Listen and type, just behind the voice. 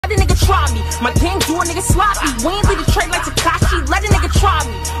let a nigga try me. My gang do a nigga sloppy. We ain't lead the trade like Takashi, let a nigga try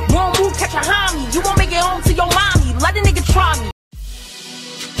me. Wrong move, catch a homie. You won't make it home to your mommy, let a nigga try me.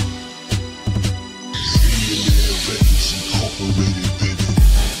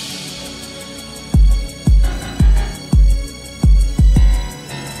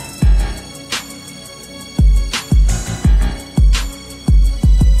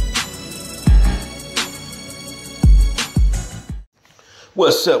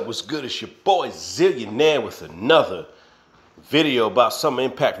 What's up? What's good? It's your boy Zillionaire with another video about some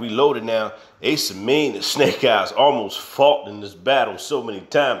Impact Reloaded. Now, Amin and Snake Eyes almost fought in this battle so many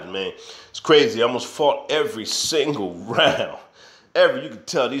times, man. It's crazy. I almost fought every single round. You can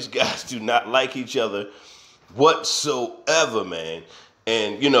tell these guys do not like each other whatsoever, man.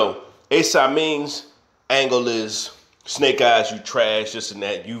 And, you know, Amin's angle is, Snake Eyes, you trash, this and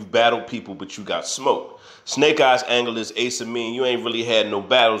that. You've battled people, but you got smoked. Snake Eyes' angle is Amin, you ain't really had no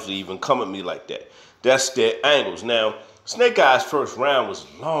battles to even come at me like that. That's their angles. Now, Snake Eyes' first round was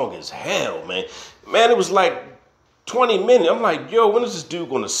long as hell, man. Man, it was like 20 minutes. I'm like, yo, when is this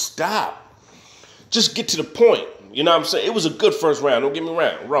dude gonna stop? Just get to the point. You know what I'm saying? It was a good first round, don't get me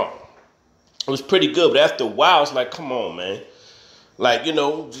wrong. It was pretty good, but after a while, it's like, come on, man. Like, you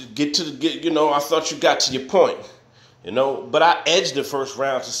know, I thought you got to your point. You know, but I edged the first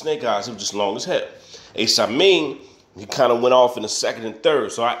round to Snake Eyes. It was just long as hell. Amin, he kind of went off in the second and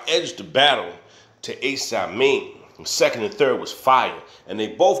third. So I edged the battle to Amin. The second and third was fire. And they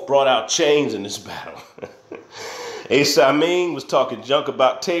both brought out chains in this battle. Amin was talking junk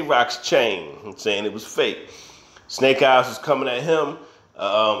about Tay-Rock's chain, saying it was fake. Snake Eyes was coming at him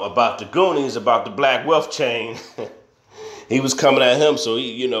about the Goonies, about the Black Wealth chain. He was coming at him, so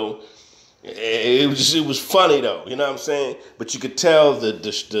he, you know, it was funny though, you know what I'm saying? But you could tell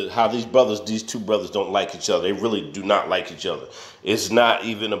how these two brothers don't like each other. They really do not like each other. It's not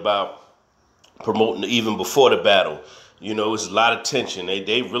even about promoting even before the battle. You know, it's a lot of tension.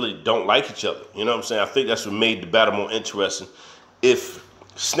 They really don't like each other. You know what I'm saying? I think that's what made the battle more interesting. If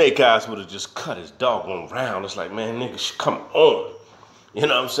Snake Eyes would have just cut his doggone round, it's like, man, nigga, come on. You know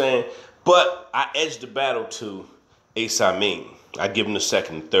what I'm saying? But I edged the battle to Amin. I give him the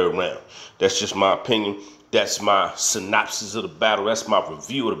second and third round. That's just my opinion. That's my synopsis of the battle. That's my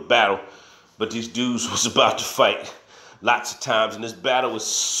review of the battle. But these dudes was about to fight lots of times, and this battle was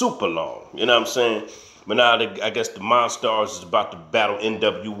super long. You know what I'm saying? But now I guess the Monstars is about to battle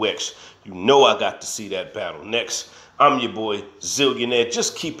NWX. You know I got to see that battle. Next, I'm your boy Zillionaire,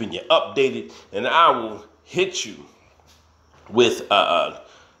 just keeping you updated, and I will hit you with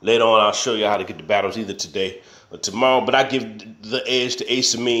later on. I'll show you how to get the battles either today or tomorrow, but I give the edge to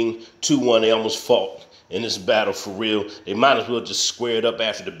Amin 2-1. They almost fought in this battle for real. They might as well just squared up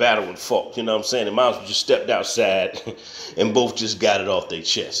after the battle and fought. You know what I'm saying? They might as well just stepped outside and both just got it off their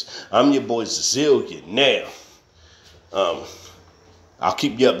chest. I'm your boy Zillionaire. I'll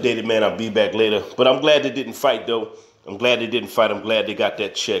keep you updated, man. I'll be back later. But I'm glad they didn't fight, though. I'm glad they didn't fight. I'm glad they got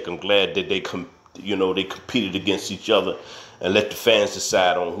that check. I'm glad that they competed against each other and let the fans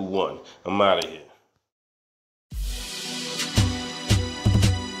decide on who won. I'm out of here.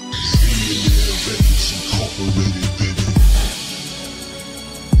 Incorporated.